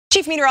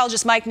Chief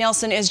Meteorologist Mike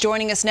Nelson is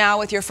joining us now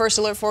with your first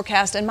alert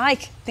forecast. And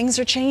Mike, things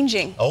are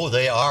changing. Oh,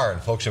 they are.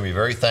 And folks are going to be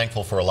very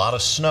thankful for a lot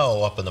of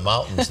snow up in the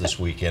mountains this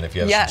weekend if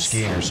you have Yes. some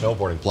skiing or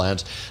snowboarding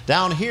plans.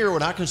 Down here, we're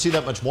not going to see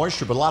that much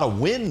moisture, but a lot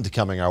of wind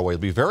coming our way.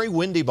 It'll be very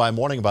windy by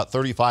morning, about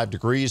 35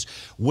 degrees.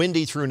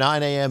 Windy through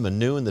 9 a.m. and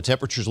noon. The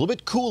temperature's a little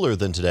bit cooler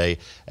than today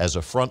as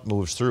a front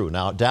moves through.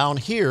 Now, down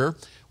here,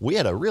 we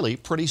had a really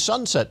pretty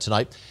sunset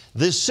tonight.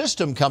 This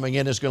system coming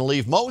in is going to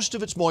leave most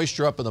of its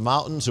moisture up in the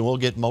mountains, and we'll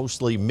get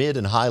mostly mid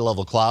and high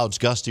level clouds,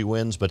 gusty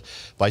winds. But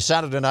by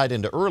Saturday night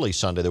into early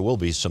Sunday, there will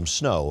be some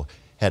snow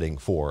heading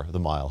for the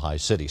Mile High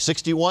City.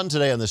 61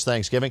 today on this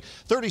Thanksgiving,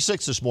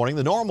 36 this morning.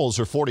 The normals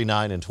are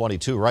 49 and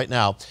 22 right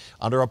now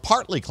under a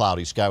partly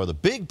cloudy sky with a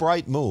big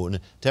bright moon.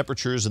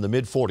 Temperatures in the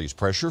mid-40s.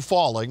 Pressure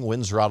falling.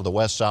 Winds are out of the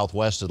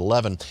west-southwest at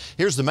 11.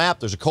 Here's the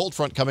map. There's a cold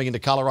front coming into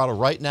Colorado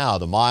right now.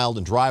 The mild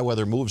and dry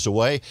weather moves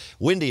away.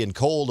 Windy and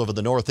cold over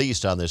the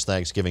northeast on this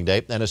Thanksgiving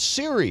Day. And a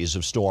series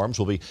of storms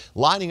will be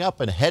lining up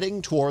and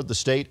heading toward the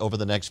state over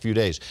the next few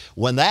days.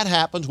 When that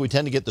happens, we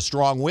tend to get the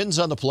strong winds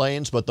on the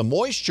plains, but the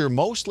moisture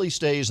mostly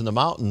stays in the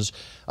mountains.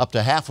 Up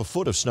to half a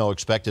foot of snow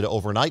expected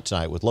overnight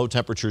tonight with low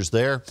temperatures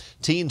there,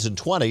 teens and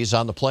 20s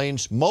on the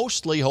plains,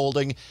 mostly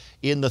holding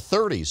in the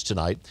 30s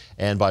tonight.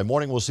 And by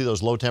morning, we'll see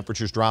those low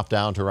temperatures drop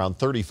down to around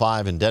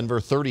 35 in Denver,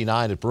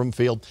 39 at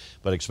Broomfield,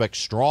 but expect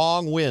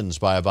strong winds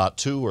by about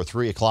 2 or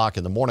 3 o'clock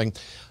in the morning.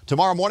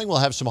 Tomorrow morning, we'll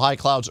have some high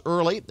clouds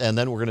early, and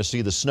then we're going to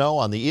see the snow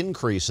on the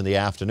increase in the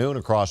afternoon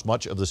across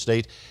much of the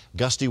state.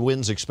 Gusty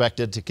winds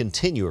expected to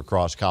continue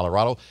across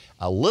Colorado.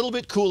 A little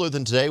bit cooler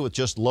than today with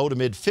just low to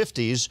mid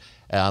 50s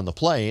on the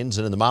plains,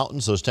 and in the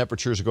mountains, those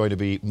temperatures are going to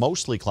be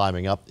mostly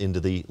climbing up into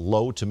the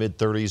low to mid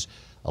 30s.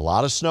 A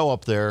lot of snow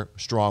up there,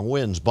 strong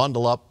winds.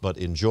 Bundle up, but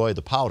enjoy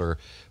the powder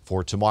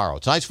for tomorrow.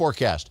 Tonight's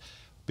forecast,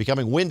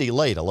 becoming windy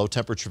late, a low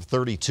temperature of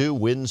 32,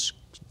 winds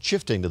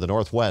shifting to the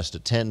northwest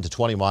at 10 to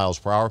 20 miles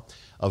per hour.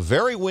 A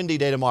very windy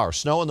day tomorrow.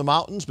 Snow in the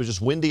mountains, but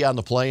just windy on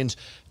the plains.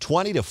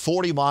 20 to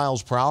 40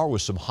 miles per hour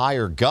with some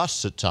higher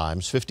gusts at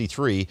times.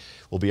 53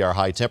 will be our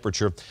high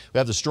temperature. We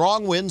have the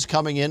strong winds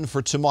coming in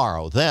for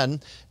tomorrow.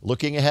 Then,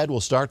 looking ahead,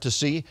 we'll start to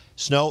see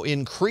snow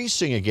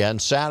increasing again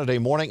Saturday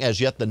morning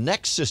as yet the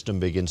next system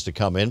begins to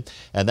come in.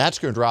 And that's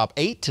going to drop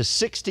 8 to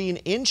 16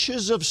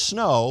 inches of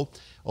snow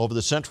over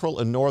the central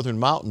and northern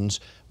mountains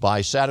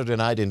by Saturday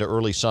night into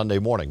early Sunday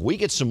morning. We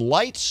get some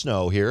light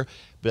snow here,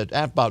 but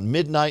at about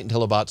midnight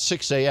until about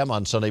 6 a.m.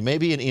 on Sunday,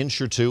 maybe an inch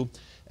or two.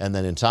 And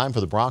then in time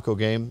for the Bronco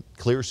game,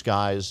 clear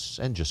skies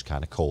and just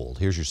kind of cold.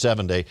 Here's your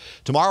 7-day.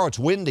 Tomorrow it's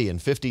windy and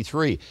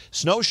 53.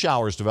 Snow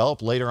showers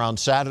develop later on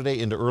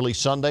Saturday into early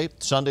Sunday.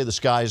 Sunday the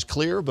sky is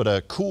clear, but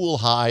a cool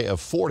high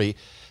of 40.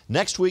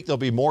 Next week there'll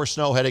be more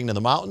snow heading to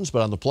the mountains,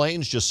 but on the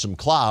plains just some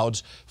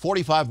clouds.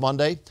 45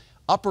 Monday,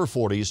 upper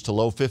 40s to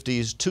low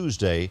 50s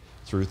Tuesday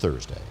through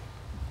Thursday.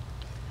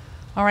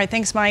 All right,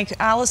 thanks, Mike.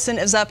 Allison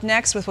is up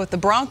next with what the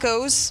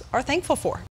Broncos are thankful for.